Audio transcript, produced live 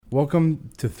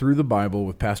Welcome to Through the Bible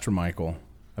with Pastor Michael,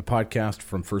 a podcast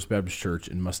from First Baptist Church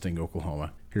in Mustang,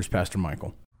 Oklahoma. Here's Pastor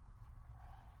Michael.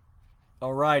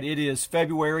 All right, it is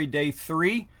February, day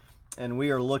 3, and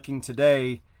we are looking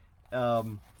today,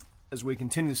 as we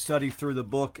continue to study through the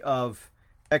book of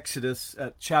Exodus,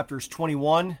 at chapters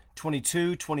 21,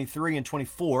 22, 23, and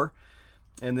 24,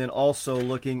 and then also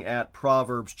looking at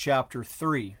Proverbs chapter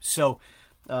 3. So,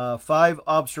 5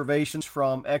 observations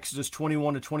from Exodus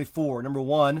 21 to 24. Number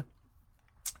 1,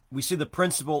 we see the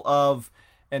principle of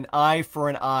an eye for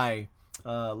an eye,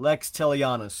 lex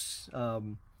talionis.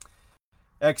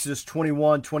 Exodus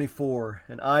 21:24,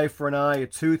 an eye for an eye, a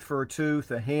tooth for a tooth,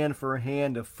 a hand for a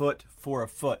hand, a foot for a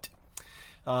foot.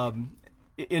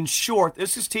 In short,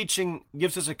 this is teaching,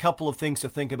 gives us a couple of things to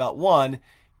think about. One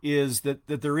is that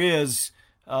there is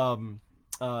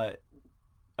a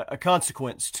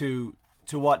consequence to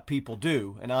what people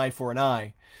do, an eye for an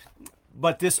eye.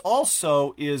 But this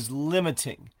also is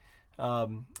limiting.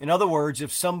 In other words,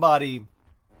 if somebody,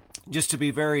 just to be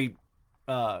very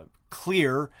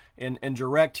clear and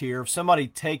direct here, if somebody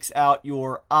takes out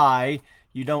your eye,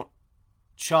 you don't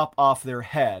chop off their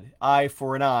head. Eye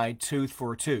for an eye, tooth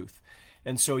for a tooth.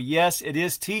 And so, yes, it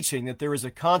is teaching that there is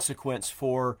a consequence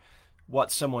for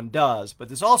what someone does, but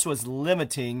this also is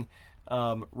limiting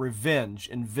revenge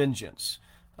and vengeance.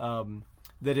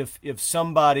 That if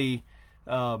somebody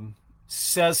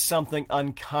says something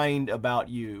unkind about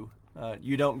you,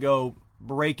 you don't go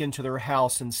break into their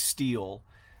house and steal.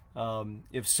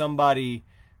 If somebody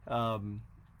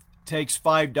takes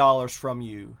 $5 from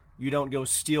you, you don't go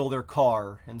steal their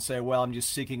car and say, well, I'm just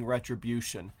seeking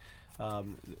retribution.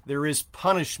 There is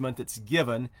punishment that's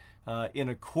given in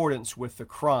accordance with the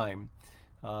crime.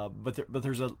 But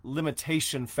there's a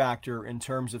limitation factor in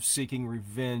terms of seeking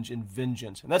revenge and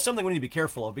vengeance. And that's something we need to be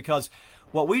careful of, because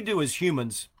what we do as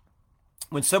humans,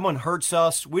 when someone hurts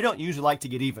us, we don't usually like to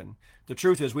get even. The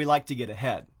truth is we like to get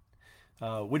ahead.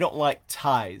 We don't like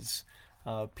ties.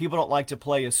 People don't like to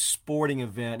play a sporting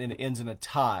event and it ends in a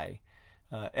tie.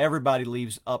 Everybody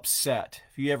leaves upset.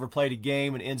 If you ever played a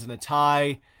game and it ends in a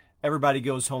tie, everybody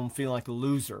goes home feeling like a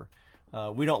loser.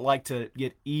 We don't like to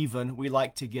get even. We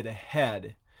like to get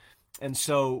ahead. And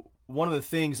so one of the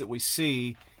things that we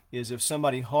see is if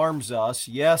somebody harms us,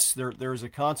 yes, there's a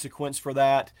consequence for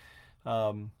that,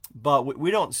 but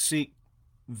we don't seek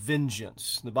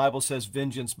vengeance. The Bible says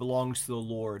vengeance belongs to the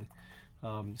Lord.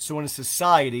 So in a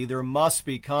society, there must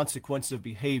be consequences of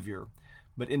behavior,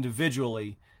 but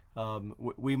individually,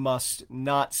 we must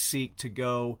not seek to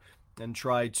go and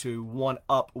try to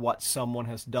one-up what someone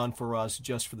has done for us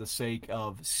just for the sake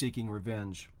of seeking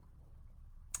revenge.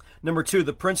 Number 2,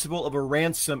 the principle of a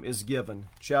ransom is given.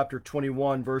 Chapter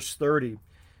 21, verse 30.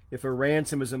 If a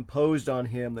ransom is imposed on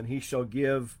him, then he shall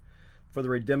give for the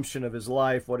redemption of his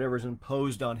life whatever is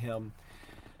imposed on him.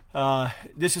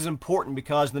 This is important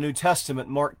because in the New Testament,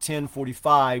 Mark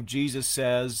 10:45, Jesus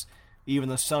says, even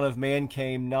the Son of Man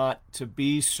came not to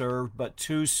be served, but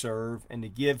to serve, and to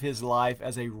give his life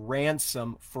as a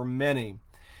ransom for many.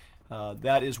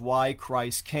 That is why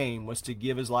Christ came, was to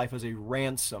give his life as a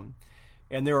ransom.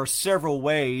 And there are several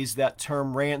ways that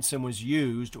term ransom was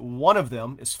used. One of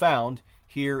them is found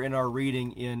here in our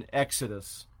reading in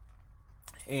Exodus.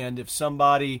 And if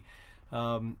somebody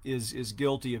is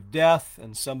guilty of death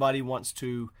and somebody wants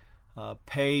to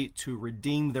pay to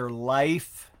redeem their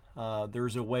life,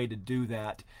 there's a way to do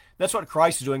that. That's what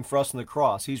Christ is doing for us on the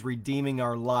cross. He's redeeming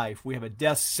our life. We have a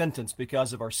death sentence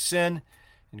because of our sin,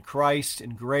 and Christ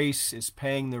in grace is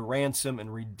paying the ransom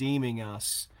and redeeming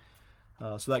us.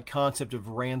 So that concept of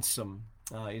ransom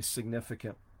is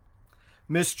significant.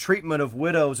 Mistreatment of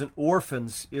widows and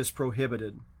orphans is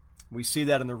prohibited. We see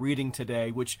that in the reading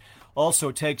today, which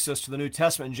also takes us to the New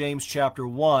Testament in James chapter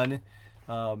 1.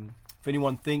 If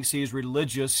anyone thinks he is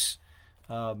religious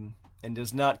and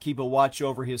does not keep a watch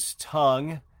over his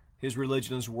tongue, his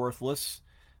religion is worthless.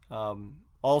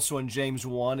 Also in James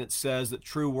 1, it says that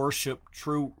true worship,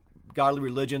 true godly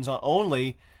religion is not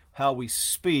only how we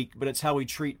speak, but it's how we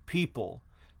treat people,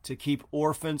 to keep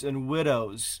orphans and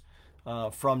widows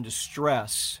from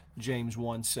distress, James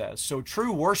 1 says. So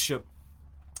true worship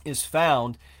is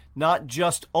found not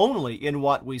just only in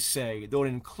what we say, though it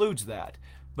includes that,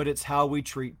 but it's how we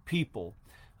treat people.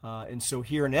 And so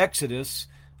here in Exodus,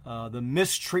 the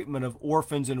mistreatment of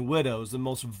orphans and widows, the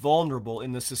most vulnerable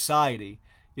in the society,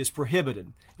 is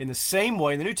prohibited. In the same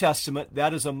way, in the New Testament,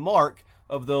 that is a mark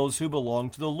of those who belong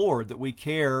to the Lord, that we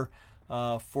care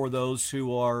for those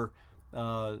who are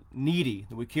needy,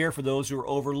 that we care for those who are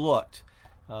overlooked.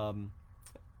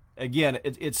 Again,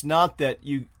 it's not that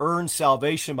you earn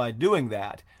salvation by doing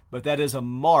that, but that is a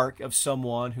mark of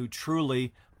someone who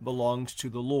truly belongs to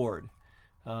the Lord.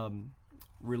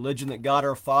 Religion that God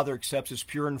our Father accepts as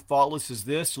pure and faultless is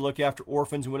this: to look after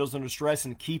orphans and widows in distress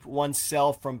and keep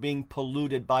oneself from being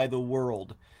polluted by the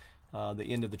world. The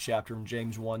end of the chapter in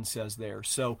James 1 says there.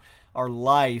 So our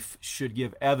life should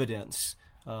give evidence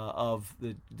of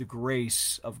the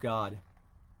grace of God.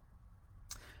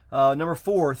 Number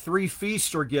 4, 3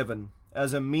 feasts are given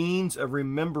as a means of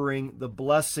remembering the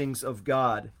blessings of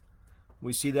God.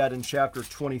 We see that in chapter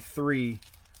 23,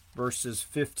 verses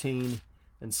 15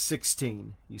 and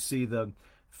 16. You see the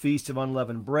Feast of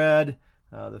Unleavened Bread,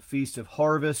 the Feast of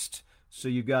Harvest. So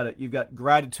you've got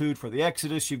gratitude for the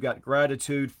Exodus, you've got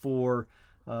gratitude for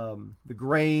the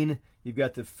grain, you've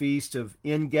got the Feast of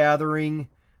Ingathering,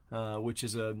 which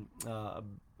is a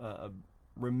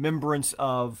remembrance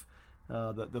of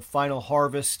the final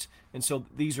harvest. And so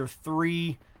these are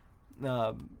 3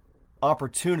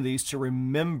 opportunities to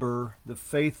remember the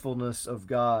faithfulness of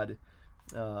God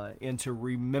and to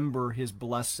remember his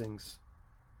blessings.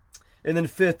 And then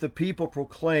 5th, the people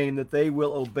proclaim that they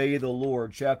will obey the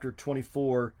Lord. Chapter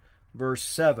 24, verse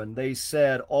 7. They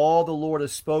said, all the Lord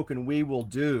has spoken we will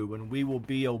do, and we will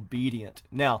be obedient.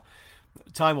 Now,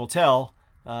 time will tell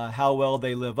how well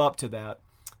they live up to that,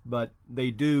 but they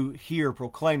do here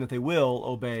proclaim that they will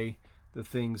obey the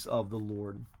things of the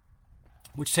Lord.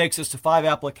 Which takes us to 5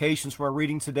 applications from our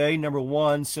reading today. Number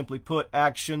 1, simply put,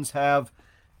 actions have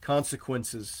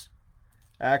consequences.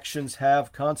 Actions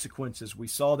have consequences. We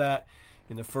saw that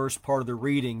in the first part of the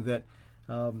reading, that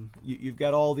you've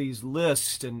got all these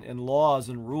lists and laws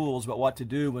and rules about what to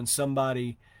do when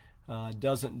somebody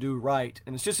doesn't do right.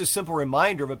 And it's just a simple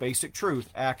reminder of a basic truth.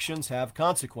 Actions have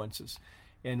consequences.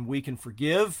 And we can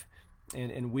forgive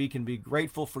and we can be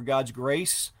grateful for God's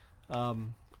grace,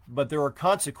 but there are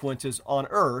consequences on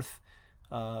earth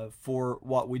for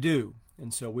what we do.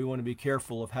 And so we want to be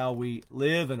careful of how we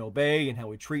live and obey and how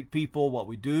we treat people, what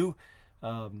we do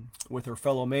with our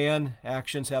fellow man.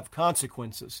 Actions have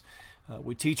consequences.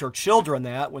 We teach our children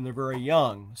that when they're very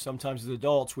young. Sometimes as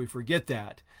adults we forget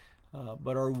that.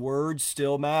 But our words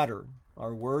still matter.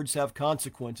 Our words have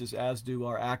consequences, as do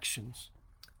our actions.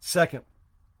 Second,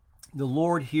 the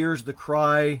Lord hears the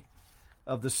cry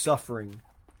of the suffering.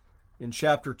 In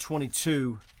chapter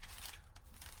 22,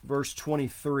 verse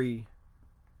 23,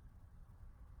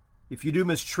 if you do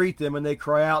mistreat them and they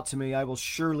cry out to me, I will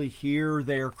surely hear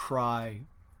their cry.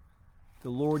 The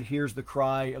Lord hears the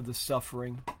cry of the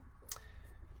suffering.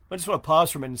 I just want to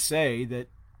pause for a minute and say that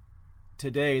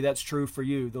today that's true for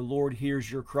you. The Lord hears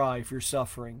your cry if you're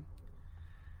suffering.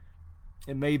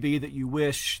 It may be that you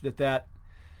wish that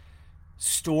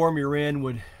storm you're in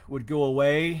would go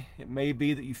away. It may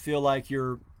be that you feel like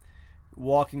you're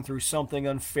walking through something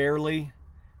unfairly.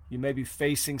 You may be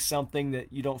facing something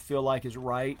that you don't feel like is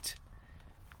right.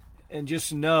 And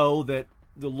just know that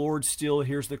the Lord still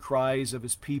hears the cries of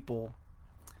his people.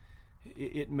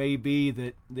 It may be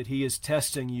that he is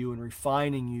testing you and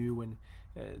refining you, and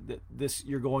that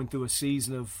you're going through a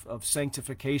season of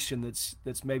sanctification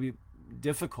that's maybe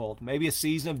difficult, maybe a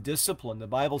season of discipline. The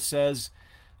Bible says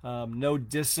no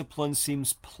discipline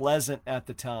seems pleasant at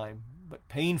the time, but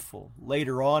painful.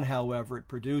 Later on, however, it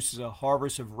produces a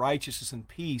harvest of righteousness and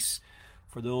peace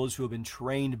for those who have been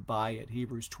trained by it.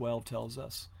 Hebrews 12 tells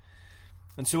us.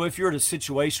 And so if you're in a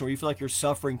situation where you feel like you're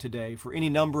suffering today for any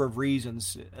number of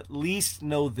reasons, at least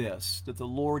know this, that the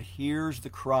Lord hears the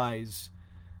cries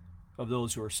of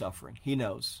those who are suffering. He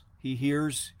knows. He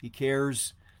hears, he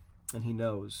cares, and he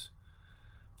knows.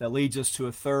 That leads us to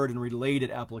a third and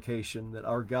related application, that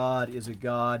our God is a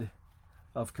God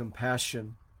of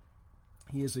compassion.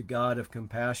 He is a God of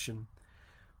compassion.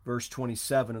 Verse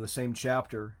 27 of the same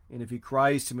chapter, and if he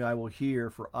cries to me, I will hear,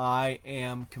 for I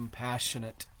am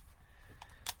compassionate.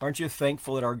 Aren't you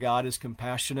thankful that our God is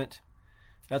compassionate?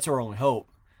 That's our only hope.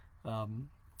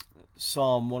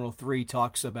 Psalm 103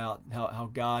 talks about how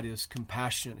God is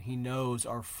compassionate. He knows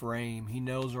our frame. He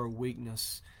knows our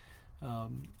weakness.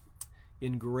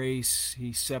 In grace,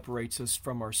 he separates us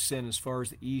from our sin as far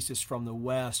as the east is from the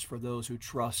west for those who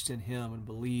trust in him and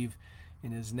believe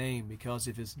in his name because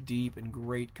of his deep and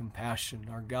great compassion.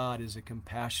 Our God is a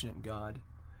compassionate God.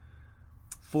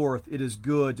 Fourth, it is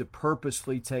good to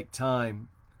purposefully take time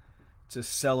to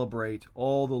celebrate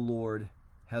all the Lord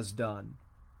has done.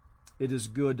 It is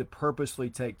good to purposefully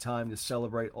take time to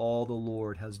celebrate all the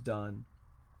Lord has done.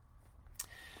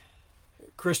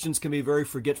 Christians can be very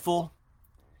forgetful.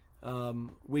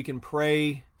 We can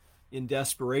pray in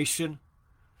desperation.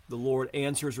 The Lord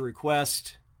answers a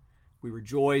request. We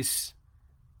rejoice.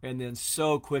 And then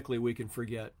so quickly we can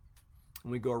forget.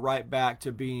 And we go right back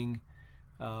to being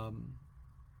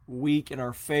weak in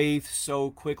our faith.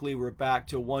 So quickly we're back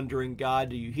to wondering, God,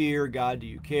 do you hear? God, do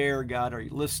you care? God, are you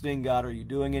listening? God, are you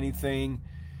doing anything?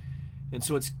 And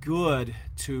so it's good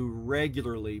to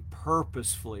regularly,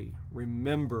 purposefully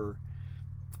remember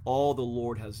all the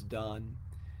Lord has done.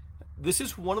 This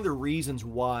is one of the reasons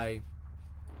why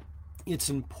it's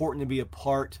important to be a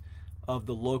part of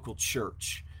the local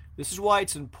church. This is why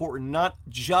it's important not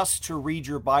just to read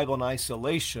your Bible in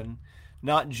isolation,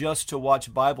 not just to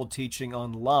watch Bible teaching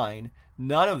online.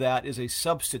 None of that is a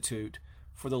substitute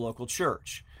for the local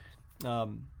church.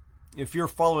 If you're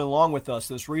following along with us,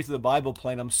 this Read Through the Bible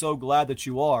plan, I'm so glad that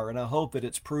you are, and I hope that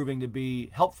it's proving to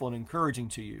be helpful and encouraging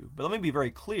to you. But let me be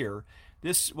very clear.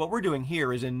 What we're doing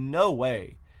here is in no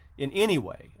way, in any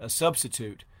way, a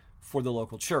substitute for the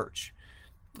local church.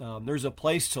 There's a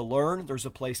place to learn, there's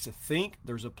a place to think,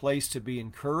 there's a place to be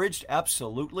encouraged,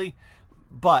 absolutely.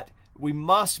 But we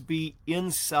must be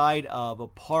inside of, a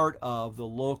part of the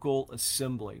local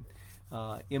assembly.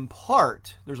 In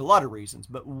part, there's a lot of reasons,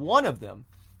 but one of them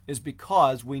is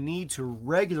because we need to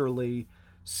regularly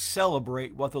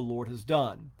celebrate what the Lord has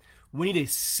done. We need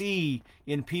to see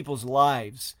in people's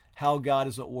lives how God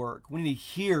is at work. We need to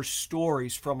hear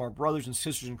stories from our brothers and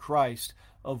sisters in Christ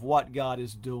of what God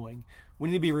is doing. We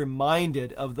need to be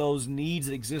reminded of those needs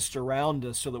that exist around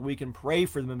us so that we can pray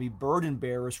for them and be burden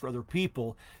bearers for other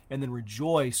people and then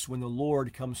rejoice when the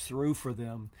Lord comes through for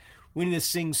them. We need to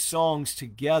sing songs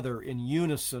together in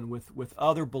unison with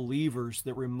other believers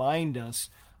that remind us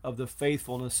of the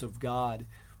faithfulness of God.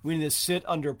 We need to sit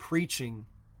under preaching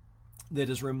that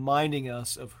is reminding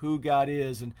us of who God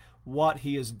is and what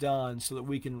He has done so that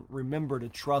we can remember to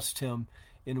trust Him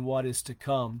in what is to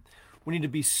come. We need to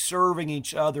be serving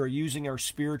each other, using our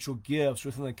spiritual gifts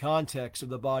within the context of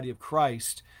the body of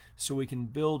Christ so we can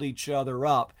build each other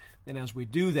up. And as we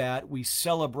do that, we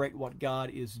celebrate what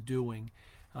God is doing.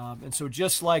 And so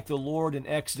just like the Lord in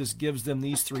Exodus gives them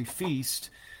these 3 feasts,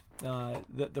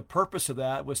 the purpose of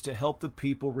that was to help the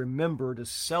people remember to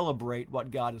celebrate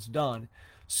what God has done.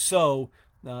 So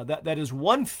that is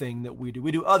one thing that we do.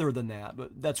 We do other than that,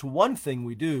 but that's one thing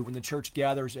we do when the church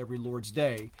gathers every Lord's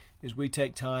Day, is we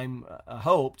take time, I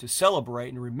hope, to celebrate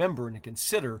and remember and to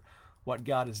consider what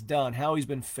God has done, how He's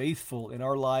been faithful in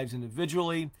our lives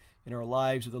individually, in our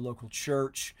lives of the local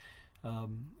church.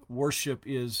 Worship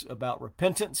is about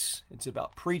repentance. It's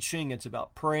about preaching. It's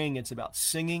about praying. It's about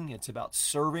singing. It's about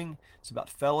serving. It's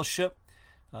about fellowship.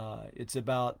 It's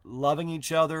about loving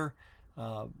each other.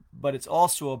 But it's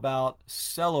also about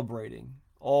celebrating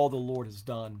all the Lord has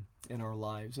done in our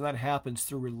lives. And that happens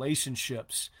through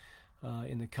relationships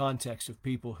in the context of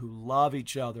people who love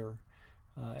each other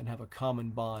and have a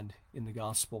common bond in the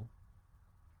gospel.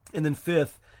 And then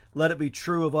 5th, let it be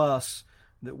true of us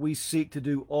that we seek to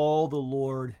do all the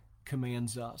Lord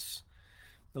commands us.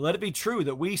 Now, let it be true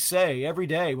that we say every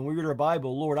day when we read our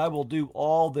Bible, Lord, I will do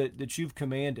all that you've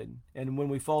commanded. And when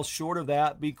we fall short of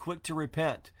that, be quick to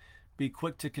repent. Be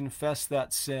quick to confess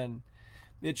that sin.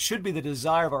 It should be the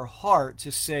desire of our heart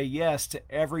to say yes to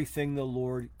everything the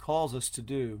Lord calls us to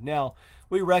do. Now,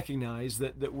 we recognize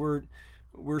that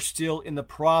we're still in the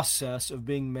process of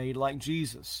being made like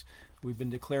Jesus. We've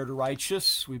been declared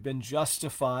righteous, we've been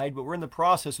justified, but we're in the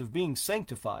process of being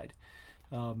sanctified.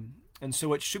 And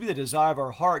so it should be the desire of our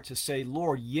heart to say,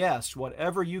 Lord, yes,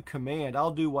 whatever you command,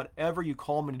 I'll do whatever you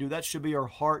call me to do. That should be our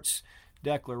heart's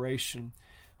declaration.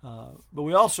 But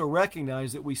we also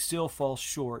recognize that we still fall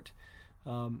short.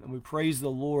 And we praise the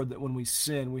Lord that when we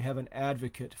sin, we have an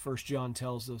advocate, 1 John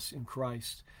tells us, in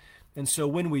Christ. And so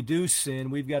when we do sin,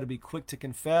 we've got to be quick to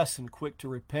confess and quick to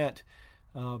repent.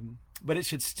 But it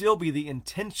should still be the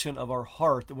intention of our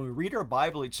heart that when we read our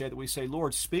Bible each day that we say,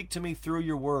 Lord, speak to me through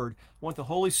your word. I want the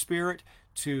Holy Spirit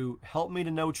to help me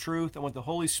to know truth. I want the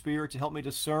Holy Spirit to help me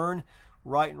discern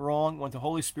right and wrong. I want the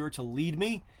Holy Spirit to lead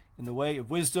me in the way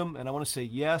of wisdom. And I want to say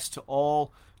yes to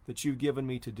all that you've given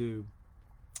me to do.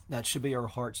 That should be our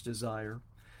heart's desire.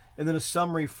 And then a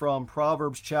summary from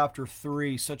Proverbs chapter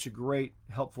 3, such a great,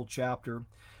 helpful chapter.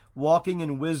 Walking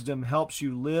in wisdom helps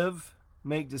you live,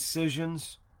 make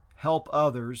decisions, help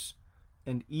others,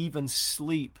 and even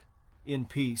sleep in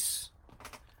peace.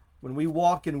 When we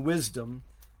walk in wisdom,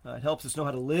 it helps us know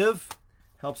how to live,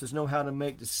 helps us know how to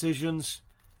make decisions.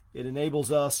 It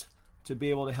enables us to be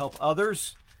able to help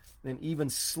others and even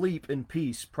sleep in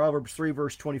peace. Proverbs 3,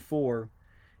 verse 24.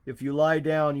 If you lie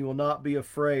down, you will not be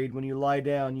afraid. When you lie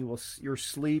down, your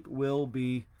sleep will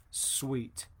be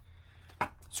sweet.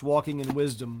 It's walking in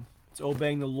wisdom. It's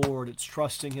obeying the Lord. It's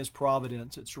trusting His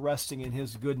providence. It's resting in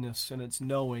His goodness. And it's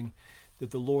knowing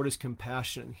that the Lord is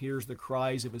compassionate and hears the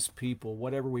cries of His people.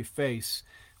 Whatever we face,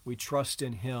 we trust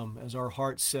in Him as our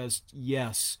heart says,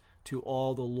 yes, to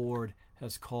all the Lord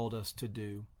has called us to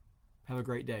do. Have a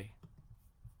great day.